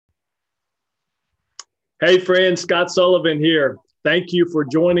Hey friends, Scott Sullivan here. Thank you for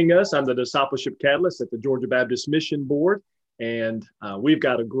joining us. I'm the Discipleship Catalyst at the Georgia Baptist Mission Board, and we've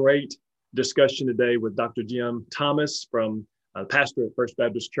got a great discussion today with Dr. Jim Thomas from pastor at First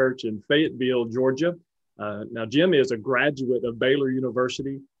Baptist Church in Fayetteville, Georgia. Now, Jim is a graduate of Baylor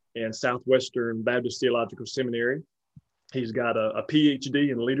University and Southwestern Baptist Theological Seminary. He's got a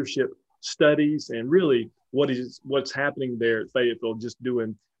PhD in leadership studies, and really what's happening there at Fayetteville, just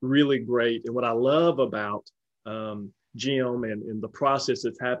doing really great. And what I love about Jim and the process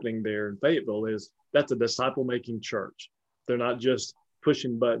that's happening there in Fayetteville is that's a disciple-making church. They're not just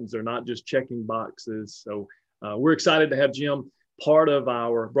pushing buttons. They're not just checking boxes. So we're excited to have Jim part of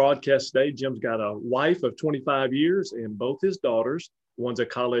our broadcast today. Jim's got a wife of 25 years and both his daughters. One's a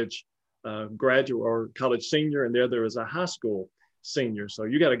college graduate or college senior, and the other is a high school senior. So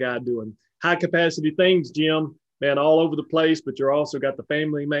you got a guy doing high capacity things, Jim, man, all over the place, but you're also got the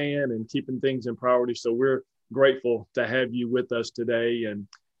family man and keeping things in priority. So we're grateful to have you with us today. And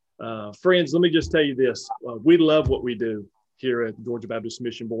friends, let me just tell you this. We love what we do here at Georgia Baptist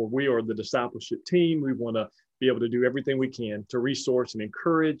Mission Board. We are the discipleship team. We want to be able to do everything we can to resource and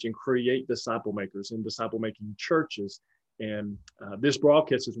encourage and create disciple makers and disciple making churches. And this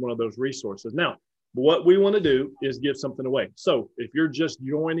broadcast is one of those resources. Now, what we want to do is give something away. So if you're just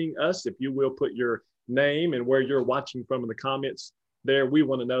joining us, if you will put your name and where you're watching from in the comments there, we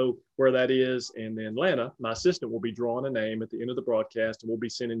want to know where that is. And then Lana, my assistant, will be drawing a name at the end of the broadcast, and we'll be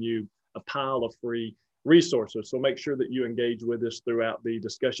sending you a pile of free resources. So make sure that you engage with us throughout the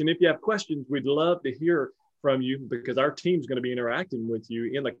discussion. If you have questions, we'd love to hear from you, because our team's going to be interacting with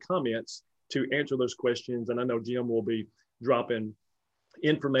you in the comments to answer those questions. And I know Jim will be dropping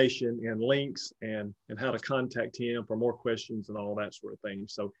information and links and how to contact him for more questions and all that sort of thing.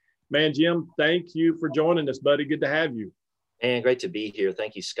 So, man, Jim, thank you for joining us, buddy. Good to have you. And great to be here.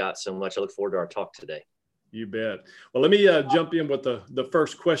 Thank you, Scott, so much. I look forward to our talk today. You bet. Well, let me jump in with the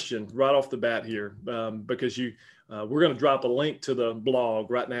first question right off the bat here, because we're going to drop a link to the blog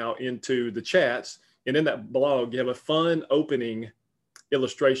right now into the chats. And in that blog, you have a fun opening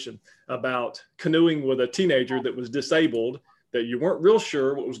illustration about canoeing with a teenager that was disabled, that you weren't real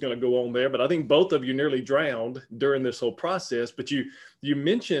sure what was going to go on there. But I think both of you nearly drowned during this whole process. But you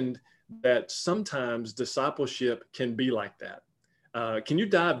mentioned that sometimes discipleship can be like that. Can you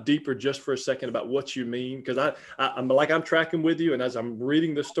dive deeper just for a second about what you mean? Because I'm tracking with you. And as I'm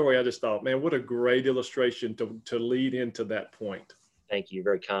reading the story, I just thought, man, what a great illustration to lead into that point. Thank you.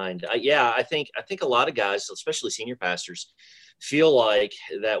 Very kind. I think a lot of guys, especially senior pastors, feel like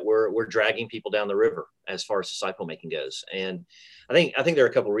that we're dragging people down the river as far as disciple making goes. And I think there are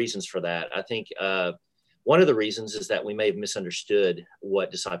a couple of reasons for that. I think one of the reasons is that we may have misunderstood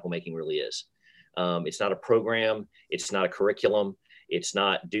what disciple making really is. It's not a program. It's not a curriculum. It's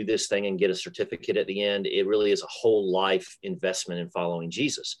not do this thing and get a certificate at the end. It really is a whole life investment in following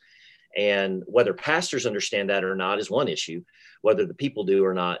Jesus. And whether pastors understand that or not is one issue. Whether the people do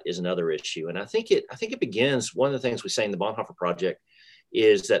or not is another issue. And I think it begins, one of the things we say in the Bonhoeffer Project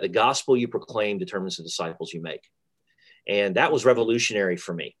is that the gospel you proclaim determines the disciples you make. And that was revolutionary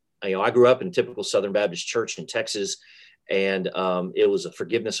for me. I grew up in a typical Southern Baptist church in Texas, and it was a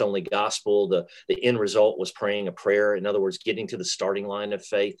forgiveness only gospel. The end result was praying a prayer. In other words, getting to the starting line of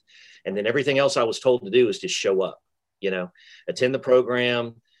faith. And then everything else I was told to do is just show up, attend the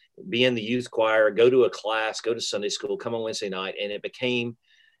program, be in the youth choir, go to a class, go to Sunday school, come on Wednesday night. And it became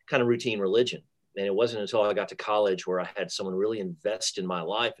kind of routine religion. And it wasn't until I got to college where I had someone really invest in my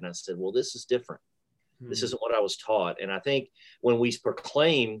life. And I said, well, this is different. This isn't what I was taught. And I think when we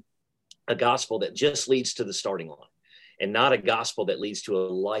proclaim a gospel that just leads to the starting line and not a gospel that leads to a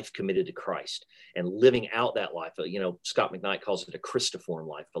life committed to Christ and living out that life, Scott McKnight calls it a Christiform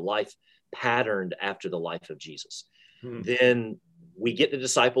life, a life patterned after the life of Jesus, then we get the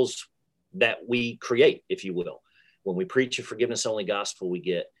disciples that we create, if you will. When we preach a forgiveness only gospel, we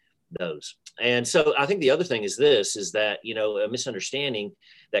get those. And so I think the other thing is that, a misunderstanding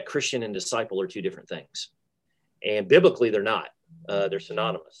that Christian and disciple are two different things. And biblically, they're not. They're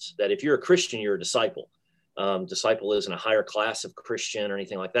synonymous. That if you're a Christian, you're a disciple. Disciple isn't a higher class of Christian or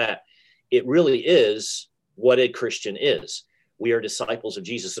anything like that. It really is what a Christian is. We are disciples of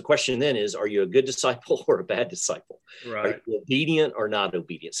Jesus. The question then is, are you a good disciple or a bad disciple? Right. Are you obedient or not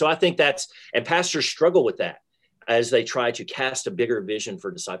obedient? So I think and pastors struggle with that as they try to cast a bigger vision for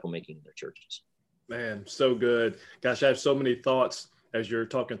disciple making in their churches. Man, so good. Gosh, I have so many thoughts as you're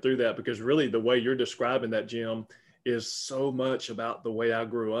talking through that, because really the way you're describing that, Jim, is so much about the way I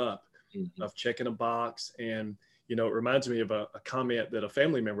grew up, of checking a box. And it reminds me of a comment that a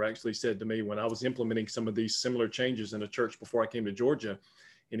family member actually said to me when I was implementing some of these similar changes in a church before I came to Georgia.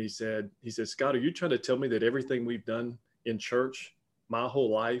 and he said, Scott, are you trying to tell me that everything we've done in church my whole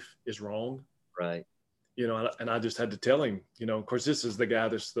life is wrong? Right. And I just had to tell him, of course, this is the guy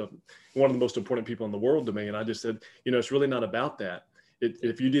that's one of the most important people in the world to me. And I just said, it's really not about that.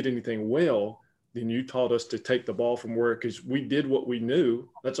 If you did anything well, then you taught us to take the ball from where, because we did what we knew.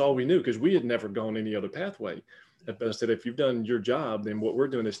 That's all we knew, because we had never gone any other pathway. But I said, if you've done your job, then what we're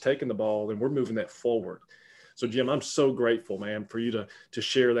doing is taking the ball and we're moving that forward. So Jim, I'm so grateful, man, for you to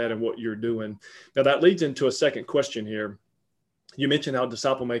share that and what you're doing. Now that leads into a second question here. You mentioned how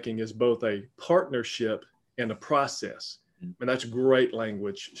disciple making is both a partnership and a process. And that's great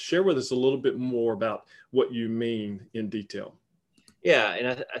language. Share with us a little bit more about what you mean in detail. Yeah,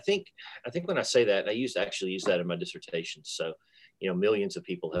 and I think when I say that, I actually use that in my dissertation. So, millions of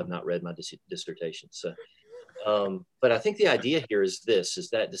people have not read my dissertation. So, but I think the idea here is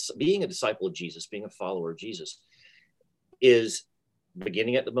that being a disciple of Jesus, being a follower of Jesus, is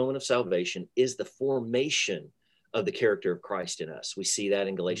beginning at the moment of salvation, is the formation of the character of Christ in us. We see that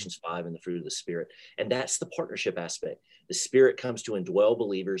in Galatians 5 and the fruit of the Spirit. And that's the partnership aspect. The Spirit comes to indwell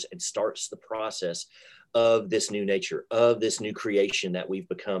believers and starts the process of this new nature, of this new creation that we've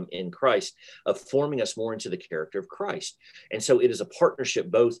become in Christ, of forming us more into the character of Christ. And so it is a partnership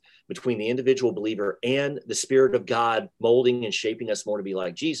both between the individual believer and the Spirit of God molding and shaping us more to be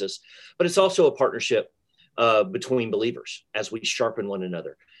like Jesus. But it's also a partnership between believers as we sharpen one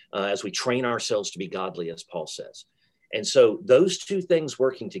another, as we train ourselves to be godly, as Paul says. And so those two things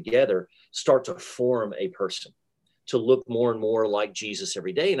working together start to form a person to look more and more like Jesus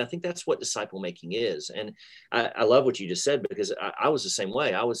every day. And I think that's what disciple making is. And I love what you just said, because I was the same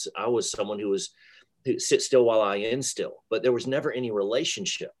way. I was someone who sit still while I instill, but there was never any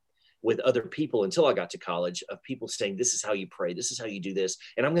relationship with other people until I got to college, of people saying, this is how you pray, this is how you do this,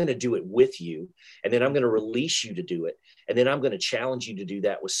 and I'm going to do it with you, and then I'm going to release you to do it, and then I'm going to challenge you to do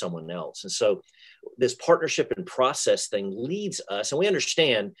that with someone else. And so this partnership and process thing leads us, and we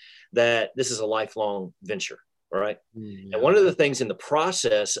understand that this is a lifelong venture, all right? Mm-hmm. And one of the things in the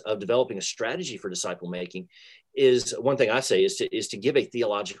process of developing a strategy for disciple making is, one thing I say is to give a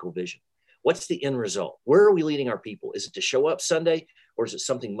theological vision. What's the end result? Where are we leading our people? Is it to show up Sunday, or is it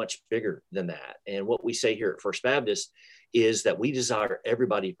something much bigger than that? And what we say here at First Baptist is that we desire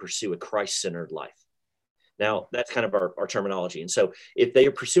everybody to pursue a Christ-centered life. Now, that's kind of our terminology. And so if they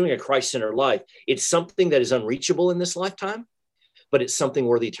are pursuing a Christ-centered life, it's something that is unreachable in this lifetime, but it's something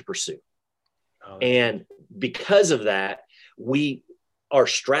worthy to pursue. And because of that, our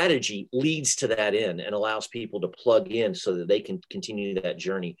strategy leads to that end and allows people to plug in so that they can continue that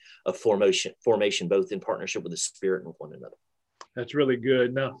journey of formation, both in partnership with the Spirit and with one another. That's really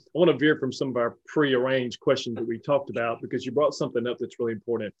good. Now, I want to veer from some of our prearranged questions that we talked about, because you brought something up that's really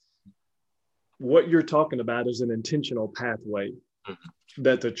important. What you're talking about is an intentional pathway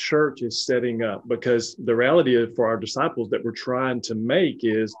that the church is setting up, because the reality for our disciples that we're trying to make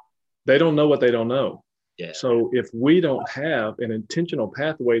is they don't know what they don't know. Yeah. So if we don't have an intentional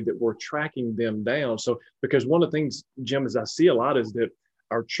pathway that we're tracking them down, because one of the things, Jim, as I see a lot, is that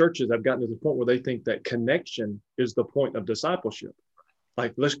our churches have gotten to the point where they think that connection is the point of discipleship.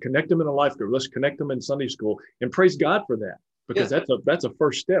 Like, let's connect them in a life group, let's connect them in Sunday school, and praise God for that, because that's a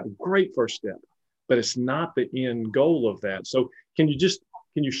first step, great first step, but it's not the end goal of that. So can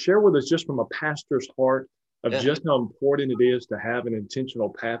you share with us, just from a pastor's heart, of just how important it is to have an intentional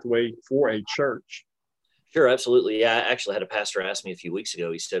pathway for a church? Sure, absolutely. Yeah, I actually had a pastor ask me a few weeks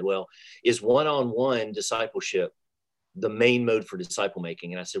ago. He said, well, is one-on-one discipleship the main mode for disciple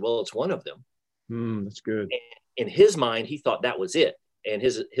making? And I said, well, it's one of them. That's good. And in his mind, he thought that was it. And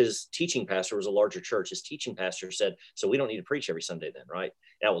his teaching pastor was a larger church. His teaching pastor said, so we don't need to preach every Sunday then, right?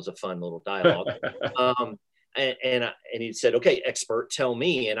 That was a fun little dialogue. And he said, okay, expert, tell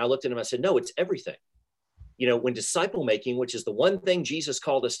me. And I looked at him, I said, no, it's everything. When disciple making, which is the one thing Jesus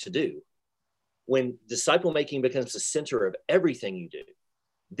called us to do, when disciple making becomes the center of everything you do,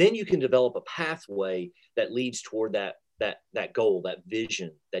 then you can develop a pathway that leads toward that goal, that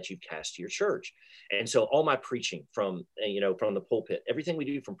vision that you've cast to your church. And so all my preaching from the pulpit, everything we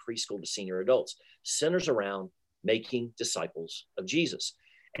do from preschool to senior adults, centers around making disciples of Jesus.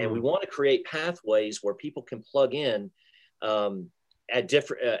 And we want to create pathways where people can plug in at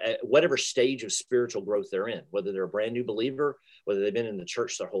different, at whatever stage of spiritual growth they're in, whether they're a brand new believer, whether they've been in the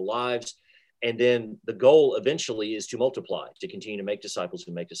church their whole lives. And then the goal eventually is to multiply, to continue to make disciples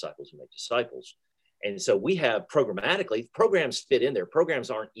and make disciples and make disciples. And so we have programmatically, programs fit in there.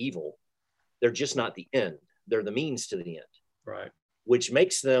 Programs aren't evil. They're just not the end. They're the means to the end. Right. Which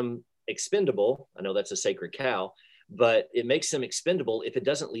makes them expendable. I know that's a sacred cow, but it makes them expendable if it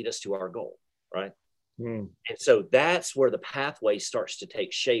doesn't lead us to our goal. Right. Mm. And so that's where the pathway starts to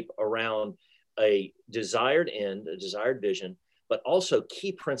take shape around a desired end, a desired vision, but also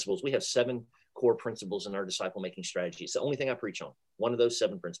key principles. We have 7 core principles in our disciple making strategy. It's the only thing I preach on, one of those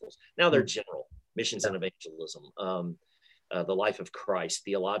 7 principles. Now they're general: missions and evangelism, the life of Christ,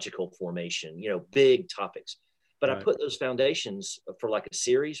 theological formation, big topics. But I put those foundations for like a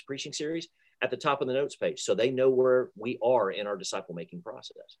series, preaching series, at the top of the notes page, so they know where we are in our disciple making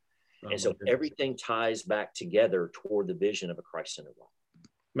process. And so everything ties back together toward the vision of a Christ-centered life.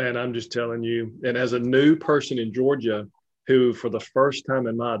 Man, I'm just telling you, and as a new person in Georgia who for the first time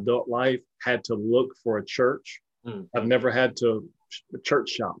in my adult life had to look for a church, I've never had to church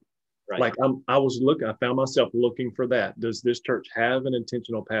shop. Right. Like I found myself looking for that. Does this church have an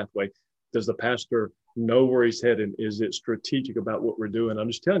intentional pathway? Does the pastor know where he's headed? Is it strategic about what we're doing? I'm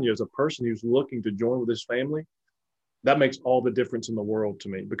just telling you, as a person who's looking to join with his family, that makes all the difference in the world to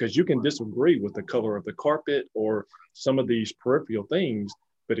me, because you can disagree with the color of the carpet or some of these peripheral things.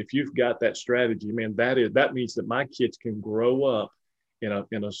 But if you've got that strategy, man, that means that my kids can grow up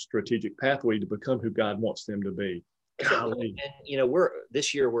in a strategic pathway to become who God wants them to be. Golly. And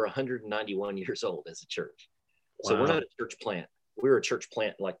this year we're 191 years old as a church. Wow. So we're not a church plant. We were a church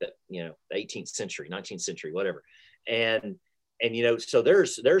plant like that, the 18th century, 19th century, whatever. And so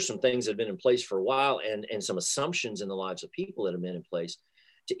there's some things that have been in place for a while, and some assumptions in the lives of people that have been in place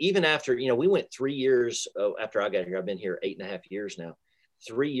to even after, we went 3 years after I got here. I've been here 8.5 years now.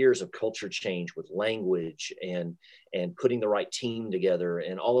 3 years of culture change with language and putting the right team together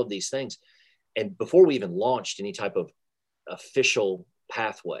and all of these things. And before we even launched any type of official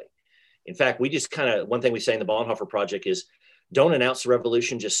pathway, in fact, we just one thing we say in the Bonhoeffer Project is, don't announce the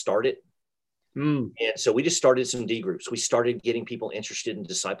revolution, just start it. And so we just started some D groups. We started getting people interested in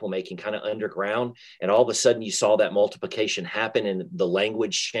disciple making kind of underground. And all of a sudden you saw that multiplication happen and the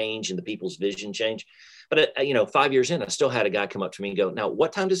language change and the people's vision change. But, 5 years in, I still had a guy come up to me and go, now,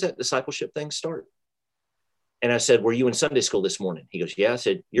 what time does that discipleship thing start? And I said, were you in Sunday school this morning? He goes, yeah. I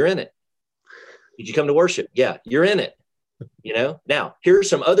said, you're in it. Did you come to worship? Yeah, you're in it. Now here are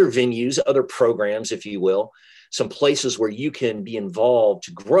some other venues, other programs, if you will, some places where you can be involved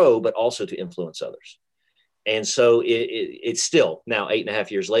to grow, but also to influence others. And so it's still now 8.5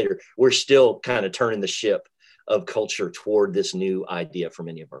 years later, we're still kind of turning the ship of culture toward this new idea for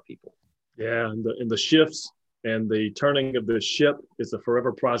many of our people. Yeah. And the shifts and the turning of the ship is a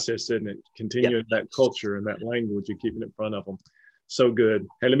forever process, isn't it? Continuing that culture and that language and keeping it in front of them. So good.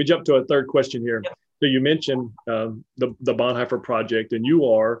 Hey, let me jump to a third question here. Yep. So you mentioned the Bonhoeffer Project, and you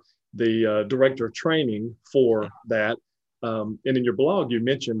are the director of training for that. And in your blog, you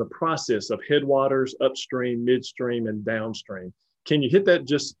mentioned the process of headwaters, upstream, midstream, and downstream. Can you hit that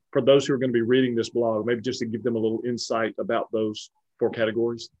just for those who are going to be reading this blog, maybe just to give them a little insight about those 4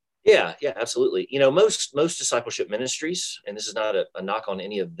 categories? Yeah, absolutely. Most discipleship ministries, and this is not a knock on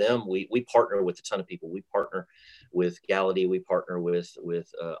any of them, we partner with a ton of people. We partner with Galaxy, we partner with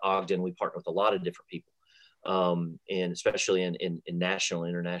Ogden, we partner with a lot of different people, and especially in national,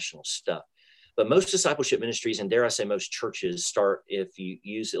 international stuff. But most discipleship ministries, and dare I say most churches, start, if you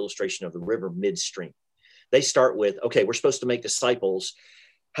use the illustration of the river, midstream. They start with, okay, we're supposed to make disciples.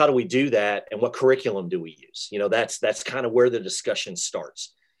 How do we do that? And what curriculum do we use? That's kind of where the discussion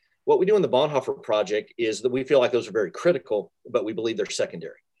starts. What we do in the Bonhoeffer Project is that we feel like those are very critical, but we believe they're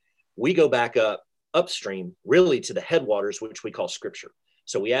secondary. We go back upstream, really to the headwaters, which we call Scripture.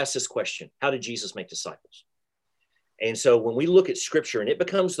 So we ask this question: how did Jesus make disciples? And so when we look at Scripture, and it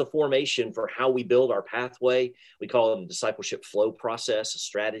becomes the formation for how we build our pathway, we call it a discipleship flow process. A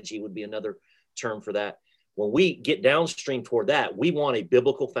strategy would be another term for that. When we get downstream toward that, we want a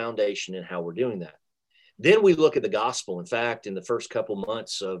biblical foundation in how we're doing that. Then we look at the gospel. In fact, in the first couple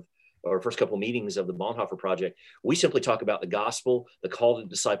meetings of the Bonhoeffer Project, we simply talk about the gospel, the call to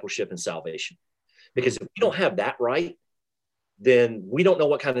discipleship, and salvation. Because if we don't have that right, then we don't know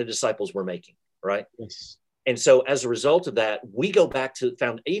what kind of disciples we're making, right? Yes. And so as a result of that, we go back to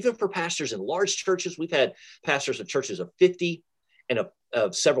even for pastors in large churches. We've had pastors of churches of 50 and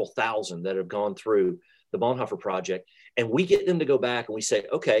of several thousand that have gone through the Bonhoeffer Project. And we get them to go back and we say,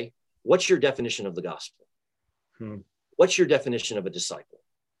 okay, what's your definition of the gospel? What's your definition of a disciple?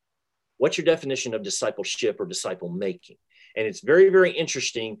 What's your definition of discipleship or disciple making? And it's very, very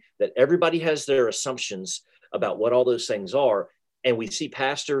interesting that everybody has their assumptions about what all those things are. And we see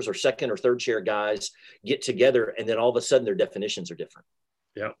pastors or second or third chair guys get together, and then all of a sudden their definitions are different.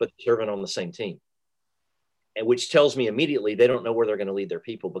 Yeah. But serving on the same team. And which tells me immediately they don't know where they're going to lead their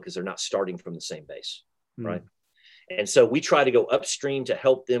people, because they're not starting from the same base. Right. And so we try to go upstream to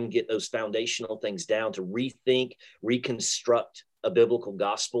help them get those foundational things down, to rethink, reconstruct a biblical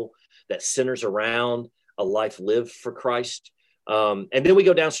gospel that centers around a life lived for Christ. And then we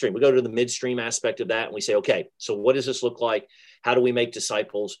go downstream. We go to the midstream aspect of that, and we say, okay, so what does this look like? How do we make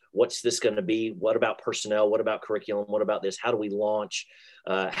disciples? What's this going to be? What about personnel? What about curriculum? What about this? How do we launch?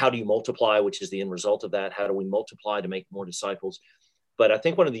 How do you multiply, which is the end result of that? How do we multiply to make more disciples? But I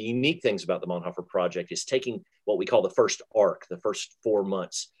think one of the unique things about the Bonhoeffer Project is taking what we call the first arc, the first 4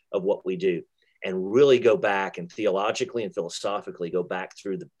 months of what we do, and really go back and theologically and philosophically go back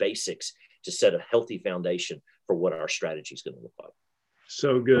through the basics to set a healthy foundation for what our strategy is going to look like.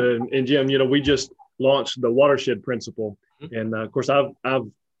 So good. And Jim, we just launched the watershed principle. Mm-hmm. And of course,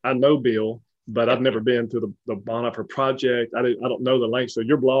 I know Bill, but I've never been to the Bonhoeffer Project. I don't know the length. So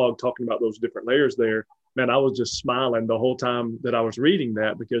your blog talking about those different layers there, man, I was just smiling the whole time that I was reading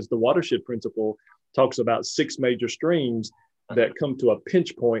that, because the watershed principle talks about 6 major streams that come to a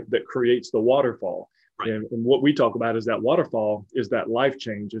pinch point that creates the waterfall. Right. And what we talk about is that waterfall is that life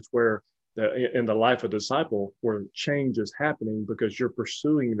change. It's where in the life of a disciple, where change is happening because you're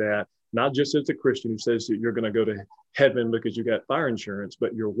pursuing that, not just as a Christian who says that you're going to go to heaven because you got fire insurance,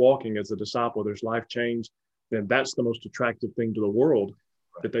 but you're walking as a disciple. There's life change. Then that's the most attractive thing to the world,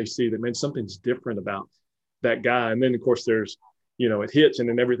 right, that they see that, man, something's different about that guy. And then, of course, there's, it hits, and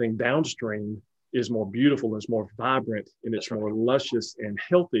then everything downstream is more beautiful, it's more vibrant, and it's more luscious and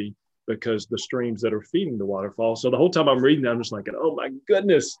healthy because the streams that are feeding the waterfall. So the whole time I'm reading that, I'm just like, oh my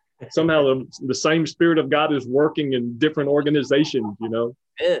goodness, somehow the same Spirit of God is working in different organizations,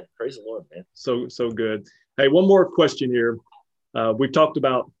 Yeah, praise the Lord, man. So good. Hey, one more question here. We've talked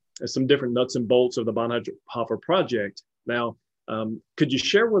about some different nuts and bolts of the Bonhoeffer Project. Now, could you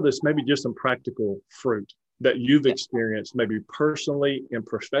share with us maybe just some practical fruit that you've experienced, maybe personally and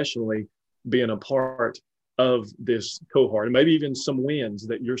professionally, being a part of this cohort, and maybe even some wins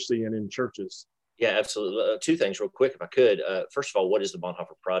that you're seeing in churches? Yeah, absolutely. 2 things real quick, if I could. First of all, what is the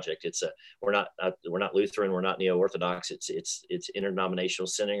Bonhoeffer Project? We're not Lutheran, we're not neo-Orthodox. It's interdenominational,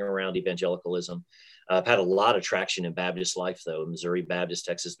 centering around evangelicalism. I've had a lot of traction in Baptist life, though. Missouri Baptist,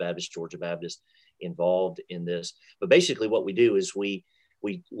 Texas Baptist, Georgia Baptist involved in this. But basically, what we do is we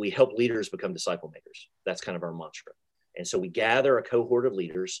help leaders become disciple makers. That's kind of our mantra. And so we gather a cohort of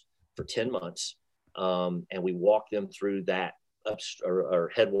leaders for 10 months, and we walk them through that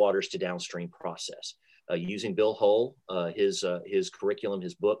or headwaters to downstream process, using Bill Hull, his curriculum,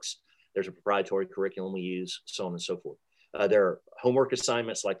 his books. There's a proprietary curriculum we use, so on and so forth. There are homework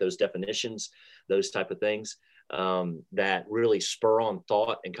assignments like those definitions, those type of things that really spur on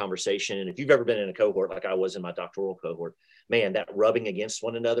thought and conversation. And if you've ever been in a cohort like I was in my doctoral cohort, man, that rubbing against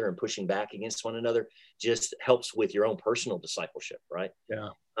one another and pushing back against one another just helps with your own personal discipleship, right? Yeah.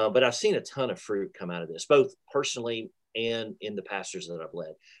 But I've seen a ton of fruit come out of this, both personally and in the pastors that I've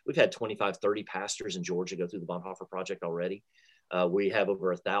led. We've had 25, 30 pastors in Georgia go through the Bonhoeffer Project already. We have over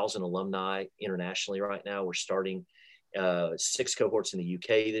 1,000 alumni internationally right now. We're starting 6 cohorts in the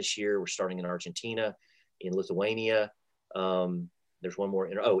UK this year. We're starting in Argentina, in Lithuania. There's one more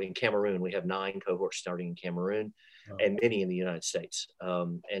in Cameroon. We have 9 cohorts starting in Cameroon, and many in the United States.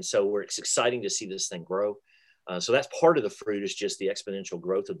 And so it's exciting to see this thing grow. So that's part of the fruit, is just the exponential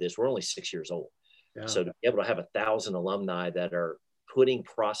growth of this. We're only 6 years old. Yeah. So to be able to have 1,000 alumni that are putting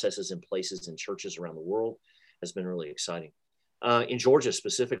processes in places in churches around the world has been really exciting. In Georgia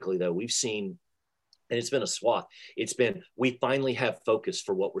specifically, though, we've seen, and it's been a swath, we finally have focus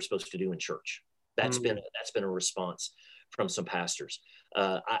for what we're supposed to do in church. That's been a response from some pastors.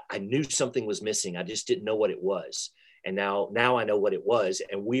 I knew something was missing. I just didn't know what it was. And now I know what it was.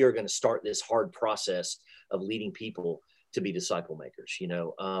 And we are going to start this hard process of leading people to be disciple makers.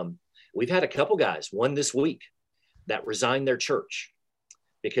 We've had a couple guys, one this week, that resigned their church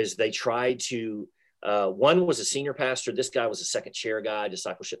because they tried to, one was a senior pastor. This guy was a second chair guy,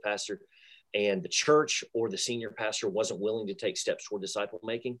 discipleship pastor. And the church or the senior pastor wasn't willing to take steps toward disciple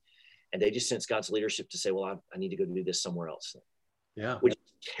making. And they just sensed God's leadership to say, well, I need to go do this somewhere else. Yeah. Which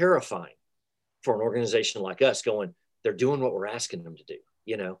is terrifying for an organization like us, going, they're doing what we're asking them to do,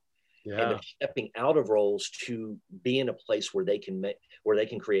 Yeah. And they're stepping out of roles to be in a place where they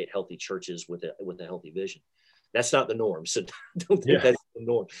can create healthy churches with a healthy vision. That's not the norm. So don't think that's the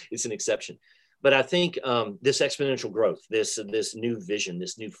norm. It's an exception. But I think this exponential growth, this new vision,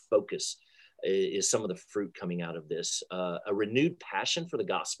 this new focus is some of the fruit coming out of this. A renewed passion for the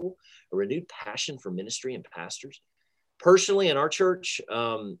gospel, a renewed passion for ministry and pastors. Personally, in our church,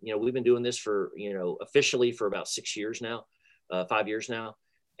 we've been doing this for, officially for about 6 years now, 5 years now.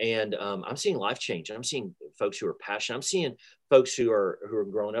 And I'm seeing life change. I'm seeing folks who are passionate. I'm seeing folks who are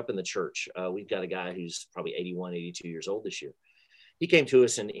growing up in the church. We've got a guy who's probably 81, 82 years old this year. He came to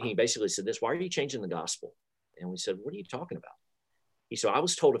us and he basically said this: why are you changing the gospel? And we said, what are you talking about? He said, I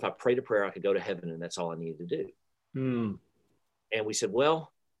was told if I prayed a prayer, I could go to heaven, and that's all I needed to do. Hmm. And we said,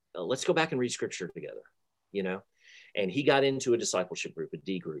 well, let's go back and read scripture together, you know? And he got into a discipleship group, a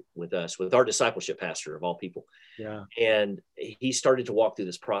D group with us, with our discipleship pastor of all people. Yeah. And he started to walk through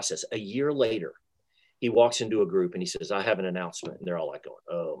this process. A year later, he walks into a group and he says, I have an announcement. And they're all like going,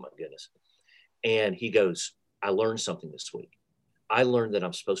 oh my goodness. And he goes, I learned something this week. I learned that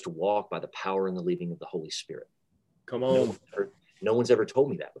I'm supposed to walk by the power and the leading of the Holy Spirit. Come on. No one's ever told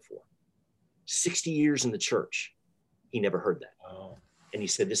me that before. 60 years in the church, he never heard that. Wow. And he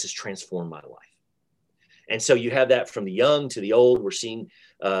said, this has transformed my life. And so you have that from the young to the old. We're seeing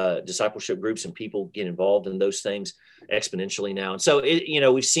discipleship groups and people get involved in those things exponentially now. And so,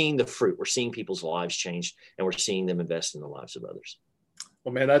 we've seen the fruit. We're seeing people's lives change, and we're seeing them invest in the lives of others.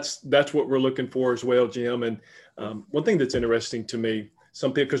 Well, man, that's what we're looking for as well, Jim. And one thing that's interesting to me,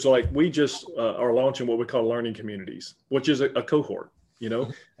 some people, because like we just are launching what we call learning communities, which is a cohort.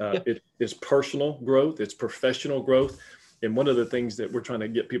 It is personal growth, it's professional growth. And one of the things that we're trying to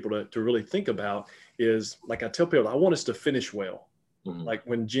get people to really think about is, like I tell people, I want us to finish well. Mm-hmm. Like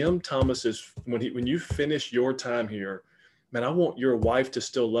when Jim Thomas when you finish your time here, man, I want your wife to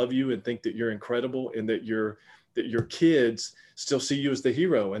still love you and think that you're incredible, and that your kids still see you as the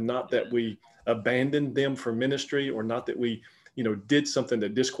hero, and not that we abandoned them for ministry, or not that we, did something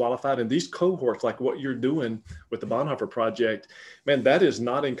that disqualified. And these cohorts, like what you're doing with the Bonhoeffer Project, man, that is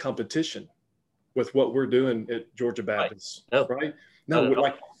not in competition with what we're doing at Georgia Baptist, right? No,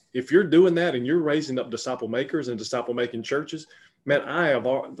 like if you're doing that and you're raising up disciple makers and disciple making churches, man,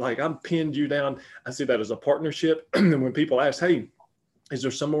 I'm pinned you down. I see that as a partnership. And when people ask, hey, is there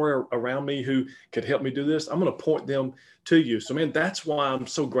somewhere around me who could help me do this? I'm going to point them to you. So, man, that's why I'm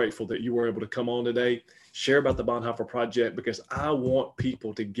so grateful that you were able to come on today, share about the Bonhoeffer Project, because I want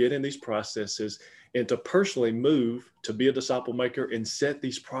people to get in these processes and to personally move to be a disciple maker and set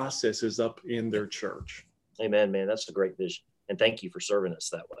these processes up in their church. Amen, man. That's a great vision. And thank you for serving us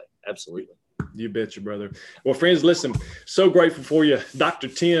that way. Absolutely. You betcha, brother. Well, friends, listen, so grateful for you. Dr.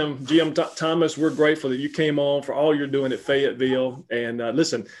 Jim Thomas, we're grateful that you came on, for all you're doing at Fayetteville. And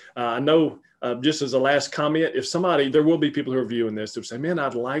listen, I know just as a last comment, there will be people who are viewing this who say, man,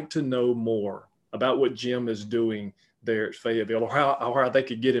 I'd like to know more about what Jim is doing there at Fayetteville, or how they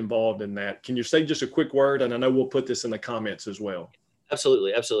could get involved in that. Can you say just a quick word? And I know we'll put this in the comments as well.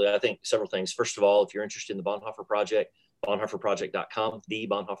 Absolutely. Absolutely. I think several things. First of all, if you're interested in the Bonhoeffer Project, bonhoefferproject.com,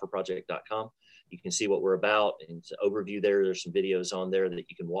 thebonhoefferproject.com. You can see what we're about, and it's an overview there. There's some videos on there that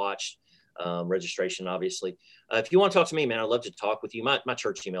you can watch. Registration, obviously. If you want to talk to me, man, I'd love to talk with you. My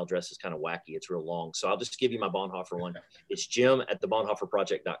church email address is kind of wacky. It's real long. So I'll just give you my Bonhoeffer one. It's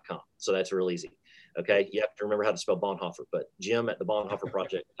jim@thebonhoefferproject.com. So that's real easy. Okay. You have to remember how to spell Bonhoeffer, but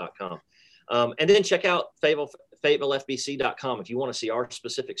jim@thebonhoefferproject.com. And then check out FayettevilleFBC.com. If you want to see our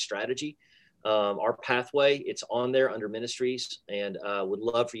specific strategy, our pathway, it's on there under ministries, and would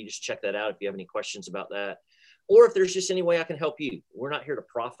love for you to just check that out if you have any questions about that. Or if there's just any way I can help you. We're not here to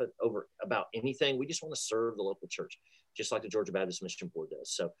profit about anything. We just want to serve the local church, just like the Georgia Baptist Mission Board does.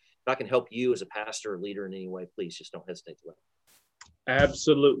 So if I can help you as a pastor or leader in any way, please just don't hesitate to let me.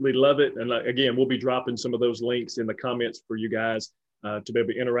 Absolutely love it. And again, we'll be dropping some of those links in the comments for you guys to be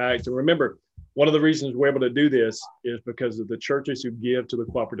able to interact. And remember, one of the reasons we're able to do this is because of the churches who give to the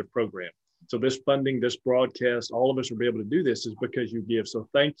cooperative program. So this funding, this broadcast, all of us will be able to do this is because you give. So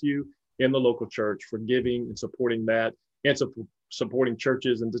thank you in the local church for giving and supporting that, and supporting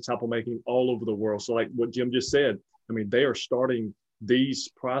churches and disciple making all over the world. So like what Jim just said, I mean, they are starting these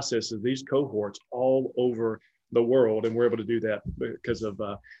processes, these cohorts all over the world. And we're able to do that because of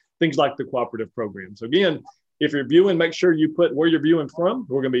things like the cooperative program. So again, if you're viewing, make sure you put where you're viewing from.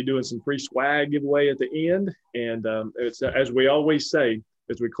 We're going to be doing some free swag giveaway at the end. And it's as we always say,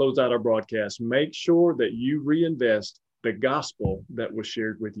 as we close out our broadcast, make sure that you reinvest the gospel that was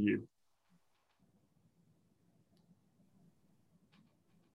shared with you.